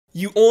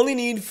You only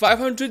need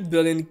 500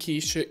 billion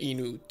Kishu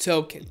Inu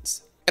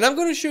tokens. And I'm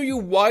going to show you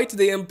why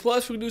today, and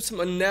plus we'll do some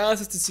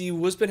analysis to see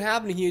what's been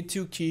happening here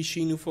to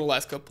Kishu Inu for the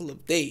last couple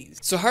of days.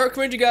 So I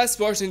recommend you guys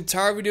watch the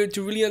entire video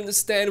to really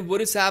understand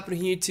what is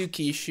happening here to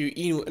Kishu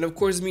Inu. And of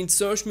course it means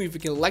so much to me if you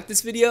can like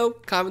this video,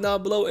 comment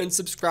down below, and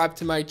subscribe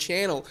to my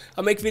channel.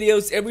 I make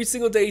videos every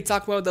single day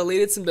talking about the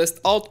latest and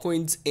best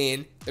altcoins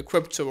in the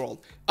crypto world.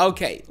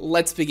 Okay,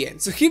 let's begin.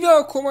 So here we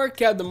are, core market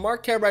cap. The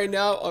market cap right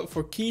now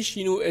for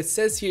Kishu Inu, it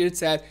says here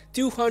it's at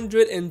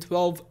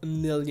 $212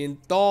 million.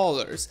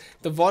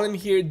 The volume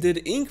here did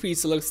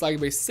increase, it looks like,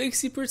 by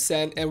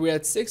 60%, and we're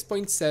at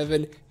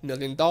 $6.7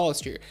 million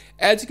here.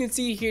 As you can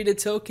see here, the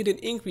token did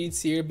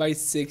increase here by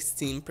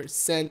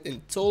 16%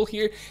 in total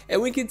here,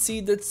 and we can see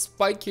that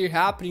spike here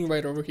happening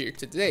right over here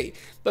today.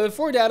 But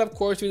before that, of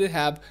course, we did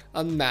have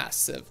a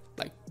massive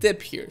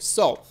dip here.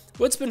 So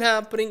what's been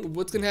happening,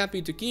 what's gonna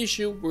happen to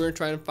Kishu, we're gonna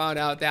try and find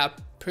out that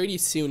pretty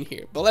soon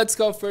here. But let's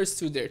go first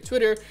to their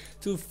Twitter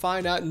to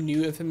find out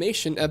new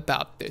information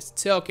about this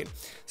token.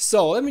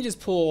 So let me just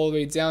pull all the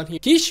way down here.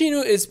 Kishu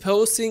Inu is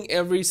posting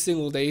every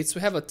single day, so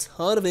we have a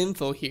ton of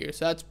info here,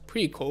 so that's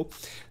pretty cool.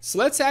 So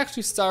let's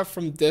actually start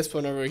from this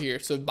one over here.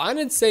 So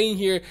Binance saying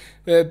here,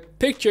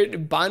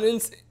 pictured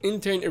Binance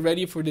intern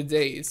ready for the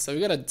day. So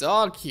we got a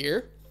dog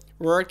here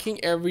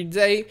working every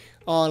day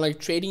on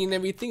trading and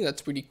everything.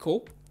 That's pretty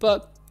cool.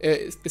 But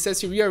it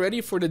says here we are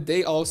ready for the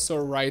day also,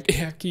 right?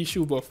 Yeah,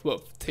 Kishu, woof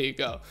woof. There you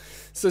go.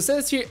 So it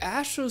says here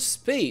Astro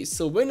Space.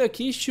 So when a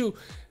Kishuverse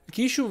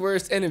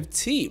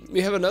NFT,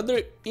 we have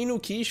another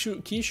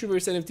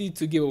Kishuverse NFT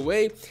to give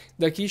away,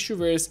 the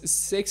Kishuverse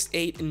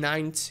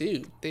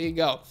 6892. There you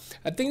go.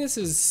 I think this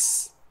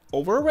is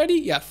over already.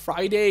 Yeah,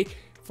 Friday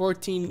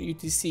 14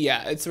 UTC.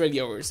 Yeah, it's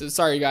already over. So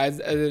sorry guys,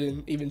 I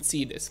didn't even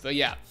see this, but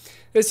yeah.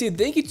 Let's see.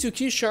 Thank you to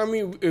Kishu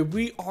Army.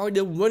 We are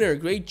the winner.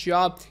 Great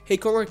job. Hey,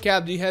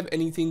 CoinMarketCap, do you have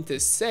anything to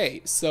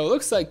say? So it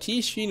looks like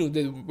Kishu Inu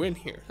did win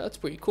here. That's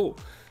pretty cool.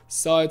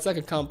 So it's like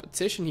a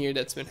competition here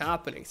that's been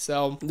happening.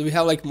 So do we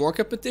have more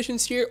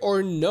competitions here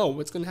or no?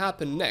 What's gonna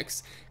happen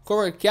next?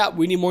 CoinMarketCap,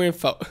 we need more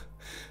info.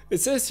 It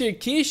says here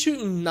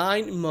Kishu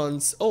 9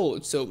 months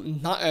old. So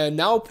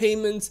now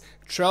payments,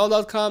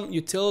 travel.com,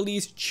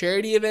 utilities,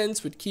 charity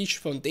events with Kishu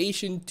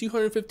Foundation,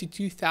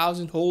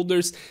 252,000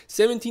 holders,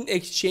 17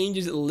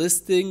 exchanges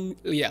listed,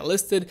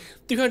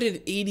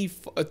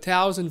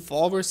 380,000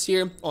 followers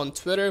here on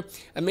Twitter,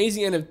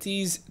 amazing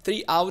NFTs,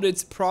 3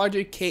 audits,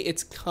 Project K,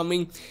 it's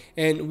coming,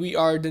 and we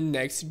are the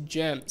next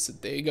gem. So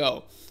there you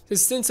go.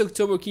 Since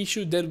October,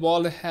 Kishu dead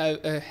wallet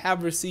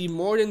have received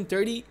more than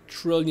 30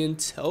 trillion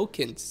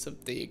tokens. So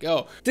there you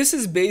go. This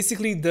is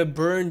basically the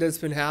burn that's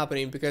been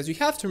happening, because you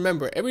have to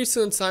remember, every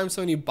single time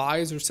somebody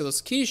buys or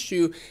sells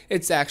Kishu,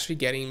 it's actually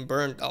getting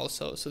burned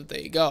also. So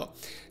there you go.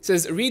 It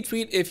says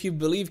retweet if you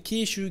believe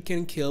Kishu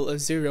can kill a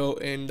zero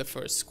in the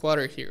first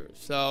quarter here.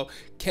 So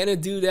can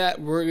it do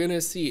that? We're gonna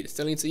see. It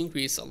still needs to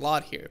increase a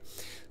lot here.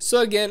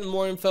 So again,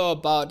 more info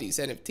about these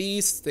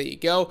NFTs. There you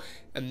go.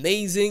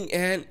 Amazing.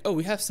 And oh,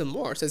 we have some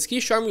more. It says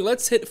Kishu Army,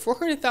 let's hit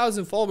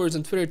 400,000 followers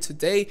on Twitter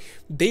today.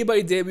 Day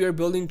by day, we are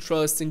building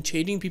trust and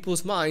changing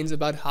people's minds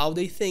about how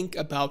they think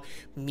about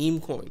meme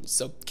coins.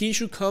 So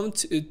Kishu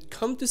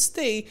come to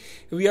stay.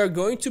 We are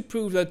going to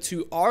prove that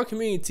to our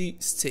community.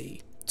 Stay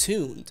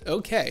tuned.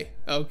 Okay.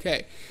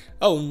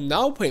 Oh,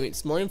 now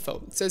payments, more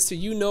info. It says, so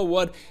you know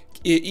what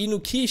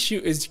Inu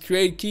Kishu is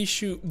great.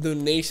 Kishu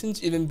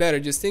donations even better.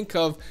 Just think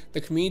of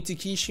the community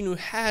Kishu Inu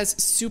has,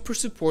 super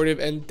supportive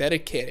and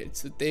dedicated.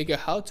 So they got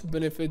how to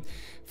benefit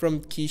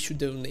from Kishu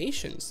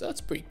donations. That's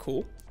pretty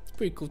cool. It's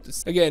pretty cool to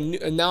see. Again,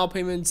 now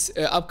payments,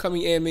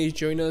 upcoming AMAs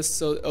join us.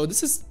 So oh,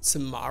 this is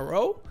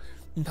tomorrow,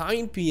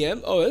 9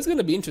 p.m. Oh, that's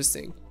gonna be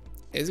interesting.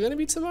 Is it gonna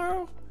be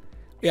tomorrow?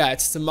 Yeah,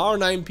 it's tomorrow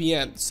 9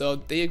 p.m. So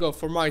there you go,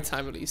 for my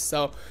time at least.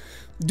 So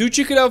do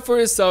check it out for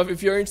yourself.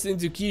 If you're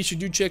interested in Kishu,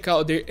 do check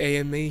out their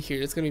AMA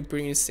here. It's gonna be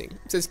pretty interesting.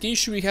 It says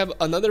Kishu, we have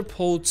another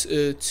poll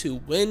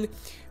to win.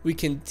 We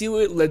can do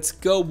it. Let's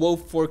go.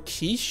 Vote for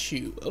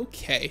Kishu.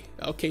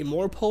 Okay,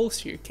 more polls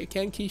here.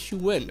 Can Kishu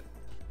win?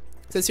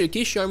 It says here,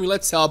 Kishu Army,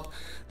 let's help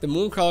the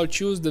Mooncrawler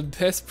choose the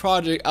best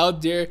project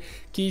out there.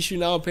 Kishu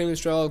now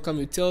payments travel come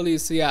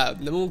utilities. So yeah,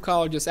 the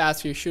Mooncrawler just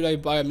asked here, should I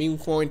buy a meme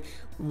coin?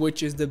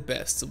 Which is the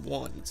best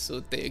one?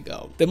 So there you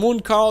go. The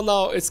Mooncrawler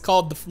now is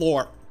called the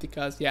floor,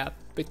 because yeah,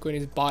 Bitcoin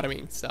is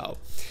bottoming. So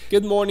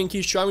good morning,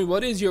 Kishu Army.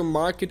 What is your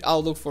market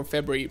outlook for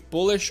February?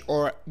 Bullish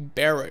or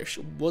bearish?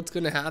 What's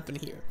gonna happen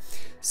here?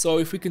 So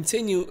if we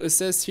continue, it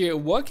says here,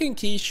 what can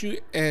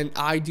Kishu and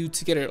I do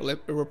together?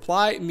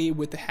 Reply me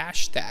with the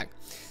hashtag.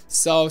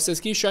 So it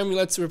says Kishu Army,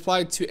 let's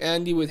reply to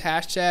Andy with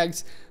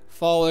hashtags,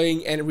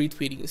 following and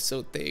retweeting.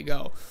 So there you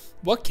go.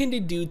 What can they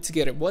do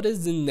together? What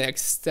is the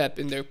next step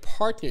in their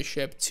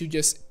partnership to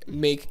just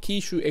make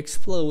Kishu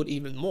explode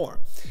even more?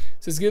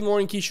 It says, good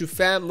morning, Kishu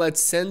fam.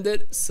 Let's send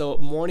it. So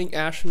morning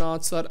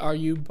astronauts, what are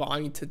you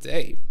buying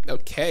today?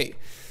 Okay.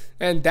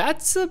 And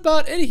that's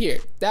about it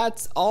here.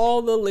 That's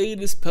all the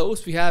latest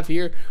posts we have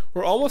here.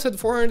 We're almost at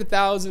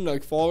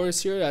 400,000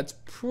 followers here. That's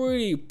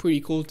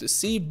pretty cool to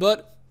see,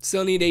 but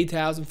Still need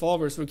 8,000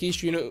 followers for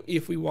Kishu Inu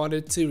if we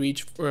wanted to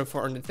reach for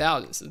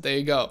 400,000. So there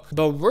you go.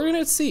 But we're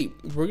gonna see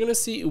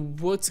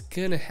what's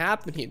gonna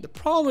happen here. The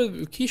problem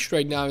with Kishu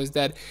right now is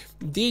that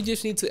they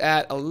just need to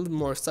add a little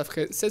more stuff.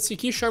 It says here,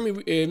 Kishu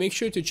Army, make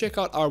sure to check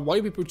out our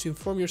white paper to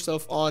inform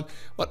yourself on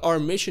what our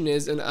mission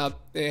is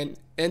and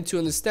to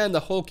understand the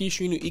whole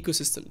Kishu Inu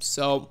ecosystem.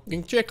 So you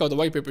can check out the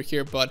white paper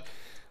here, but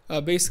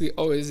basically,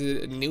 oh, is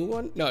it a new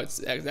one? No, it's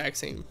the exact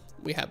same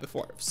we had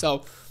before.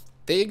 So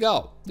there you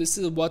go. This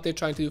is what they're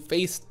trying to do.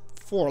 Phase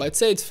 4. Let's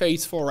say it's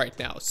phase 4 right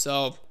now.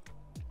 So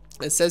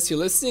it says here,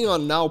 listing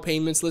on now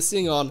payments,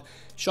 listing on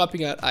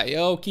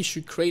shopping.io,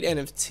 Kishu create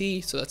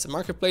NFT, so that's a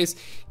marketplace,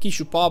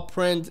 Kishu pop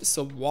print,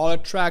 so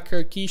wallet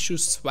tracker, Kishu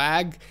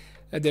swag,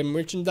 their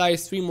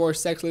merchandise, 3 more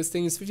sex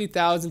listings,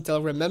 50,000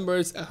 Telegram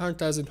members,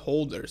 100,000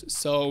 holders.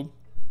 So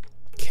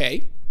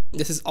okay,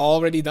 this is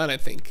already done. I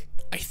think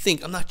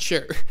I'm not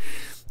sure.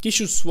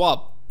 Kishu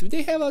swap. Do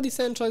they have a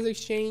decentralized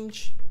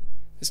exchange?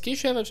 Does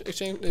Kishu have a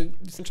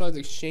decentralized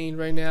exchange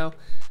right now?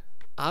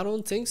 I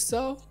don't think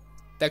so.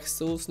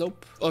 Dexels,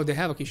 nope. Oh, they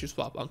have a Kishu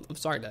swap. I'm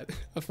sorry that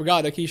I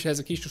forgot that Kishu has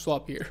a Kishu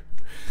swap here.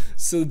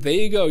 So there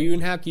you go. You can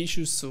have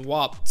Kishu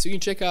swap. So you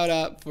can check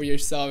out for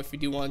yourself if you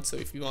do want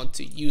to, if you want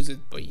to use it.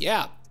 But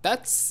yeah,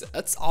 that's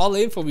all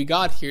the info we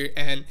got here,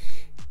 and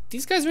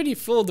these guys already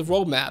filled the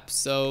roadmap.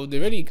 So they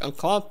already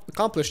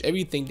accomplished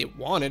everything they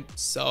wanted.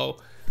 So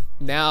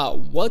now,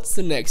 what's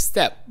the next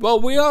step? Well,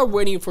 we are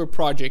waiting for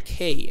Project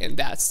K, and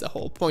that's the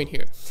whole point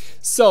here.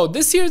 So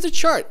this here is the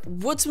chart.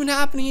 What's been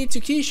happening here to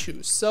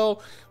Kishu? So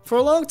for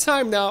a long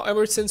time now,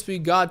 ever since we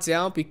got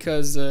down,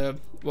 because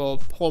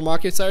well, whole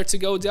market started to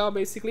go down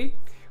basically,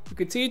 we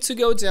continued to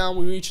go down.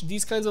 We reached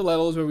these kinds of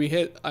levels where we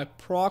hit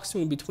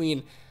approximately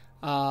between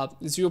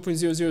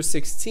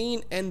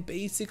 0.0016 and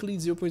basically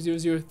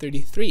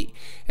 0.0033,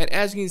 and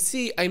as you can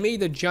see, I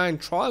made a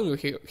giant triangle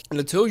here, and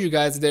I told you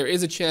guys there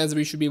is a chance that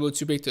we should be able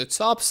to break to the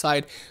top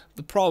side.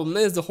 The problem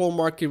is the whole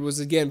market was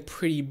again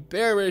pretty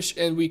bearish,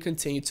 and we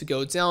continued to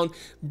go down,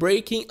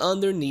 breaking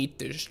underneath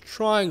this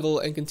triangle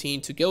and continue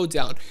to go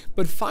down,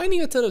 but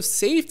finding a ton of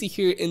safety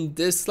here in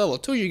this level. I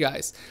told you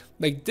guys,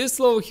 like,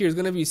 this level here is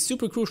going to be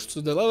super crucial.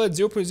 So the level at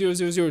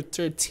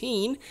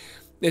 0.00013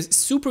 is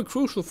super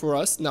crucial for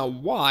us. Now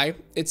why?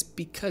 It's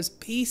because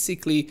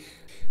basically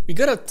we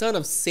got a ton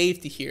of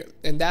safety here,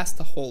 and that's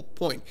the whole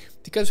point.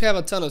 Because we have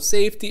a ton of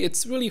safety,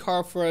 it's really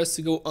hard for us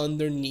to go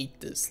underneath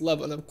this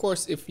level, and of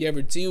course if we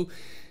ever do,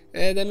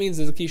 that means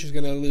that the Kishu is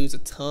gonna lose a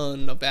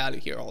ton of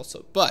value here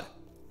also. But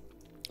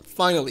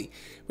finally,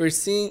 we're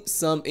seeing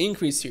some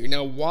increase here.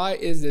 Now why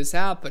is this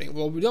happening?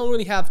 Well, we don't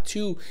really have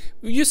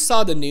we just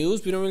saw the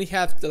news. We don't really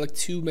have like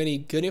too many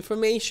good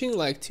information,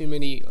 like too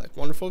many like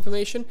wonderful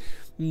information.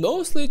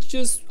 Mostly it's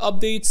just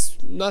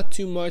updates, not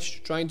too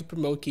much, trying to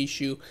promote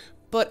Kishu.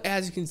 But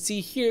as you can see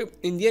here,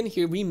 in the end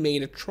here, we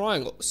made a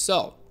triangle.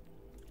 So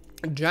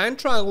a giant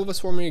triangle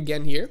was forming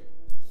again here.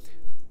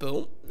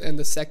 Boom. And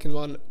the second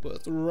one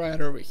was right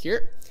over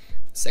here.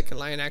 Second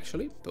line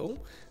actually. Boom.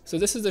 So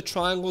this is the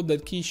triangle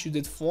that Kishu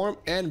did form,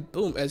 and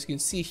boom, as you can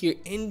see here,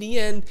 in the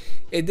end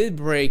it did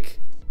break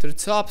to the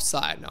top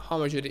side. Now how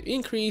much did it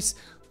increase?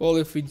 Well,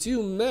 if we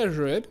do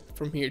measure it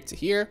from here to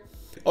here,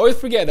 always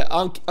forget that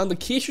on the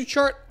Kishu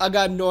chart I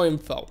got no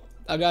info.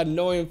 About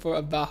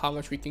how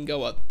much we can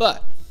go up,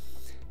 but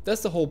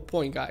that's the whole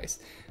point, guys.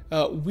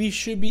 We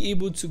should be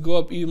able to go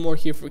up even more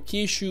here for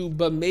Kishu,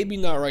 but maybe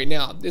not right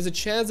now. There's a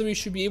chance that we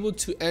should be able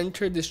to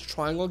enter this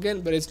triangle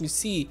again, but as you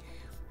see,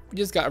 we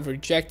just got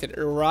rejected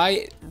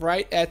right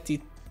at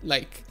the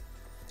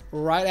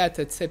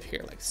tip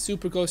here, like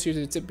super close here to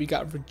the tip. We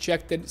got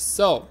rejected,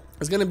 so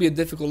it's gonna be a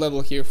difficult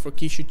level here for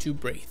Kishu to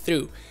break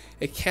through.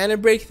 Can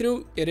it break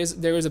through? There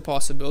is a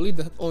possibility.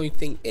 The only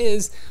thing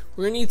is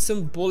we're gonna need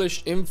some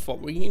bullish info.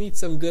 We need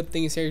some good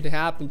things here to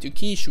happen to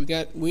Kishu.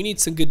 We need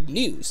some good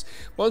news.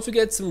 Once we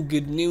get some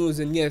good news,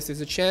 and yes,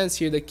 there's a chance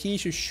here that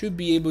Kishu should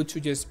be able to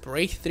just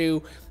break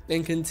through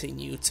and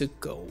continue to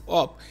go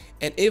up.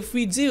 And if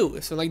we do,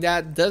 if something like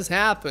that does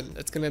happen,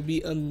 that's gonna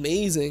be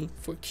amazing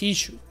for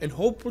Kishu, and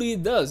hopefully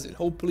it does, and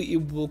hopefully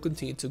it will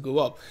continue to go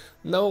up.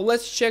 Now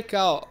let's check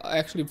out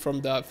actually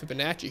from the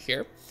Fibonacci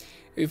here.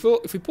 If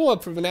we pull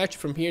up Fibonacci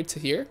from here to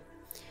here,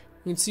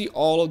 we can see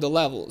all of the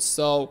levels.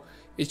 So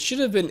it should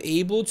have been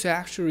able to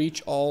actually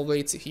reach all the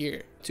way to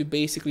here, to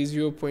basically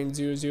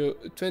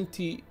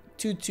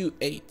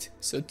 0.00228.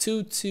 So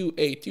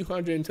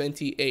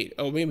 228,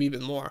 or maybe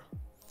even more.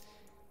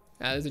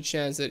 There's a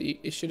chance that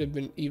it should have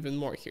been even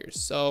more here.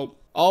 So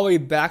all the way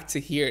back to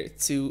here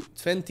to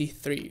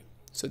 23.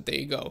 So there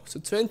you go. So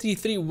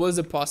 23 was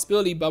a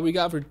possibility, but we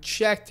got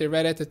rejected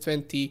right at the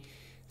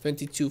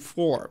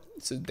 22.4.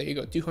 So there you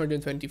go,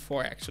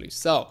 224 actually.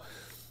 So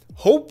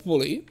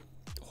hopefully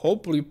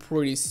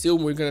pretty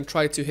soon we're gonna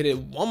try to hit it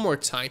one more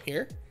time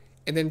here,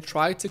 and then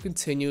try to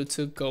continue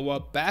to go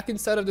up back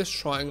inside of this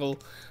triangle.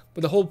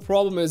 But the whole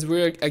problem is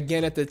we're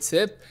again at the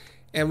tip,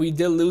 and we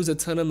did lose a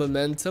ton of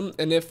momentum,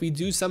 and if we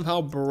do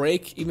somehow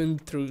break even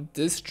through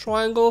this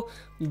triangle,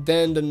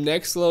 then the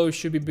next low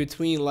should be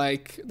between,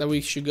 like, that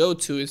we should go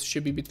to, it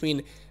should be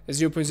between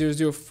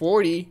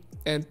 0.0040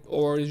 and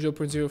or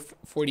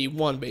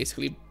 0.041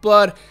 basically,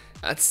 but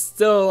that's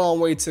still a long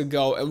way to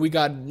go, and we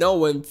got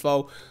no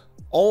info.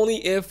 Only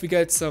if we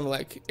get some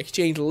like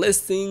exchange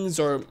listings,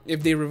 or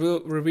if they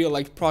reveal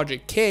like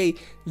Project K,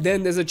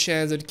 then there's a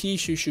chance that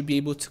Kishu should be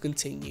able to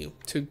continue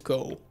to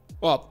go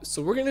up.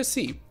 So we're gonna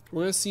see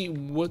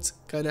what's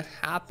gonna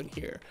happen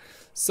here.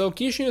 So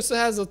Kishu also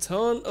has a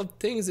ton of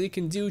things that you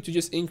can do to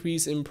just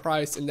increase in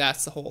price, and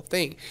that's the whole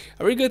thing.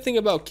 A really good thing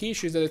about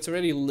Kishu is that it's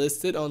already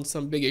listed on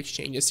some big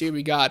exchanges. Here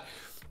we got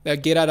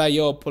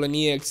Get.io,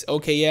 Poloniex,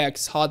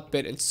 OKX,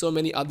 Hotbit, and so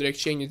many other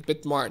exchanges,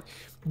 Bitmart.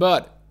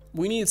 But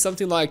we need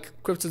something like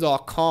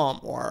Crypto.com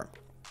or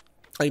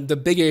like the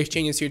bigger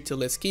exchanges here to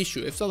list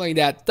Kishu. If something like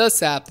that does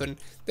happen,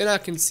 then I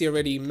can see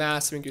already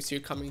massive increase here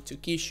coming to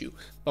Kishu.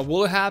 But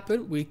will it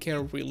happen? We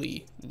can't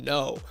really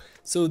know.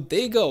 So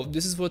there you go.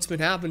 This is what's been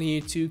happening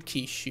here to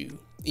Kishu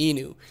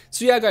Inu.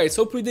 So yeah guys,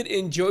 hope you did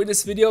enjoy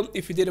this video.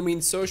 If you did, I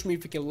mean, search me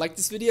if you can like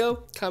this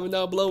video, comment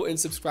down below, and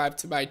subscribe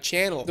to my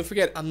channel. Don't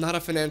forget, I'm not a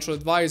financial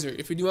advisor.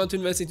 If you do want to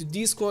invest into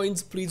these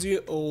coins, please do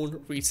your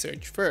own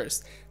research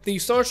first. Thank you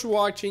so much for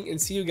watching, and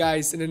see you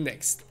guys in the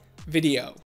next video.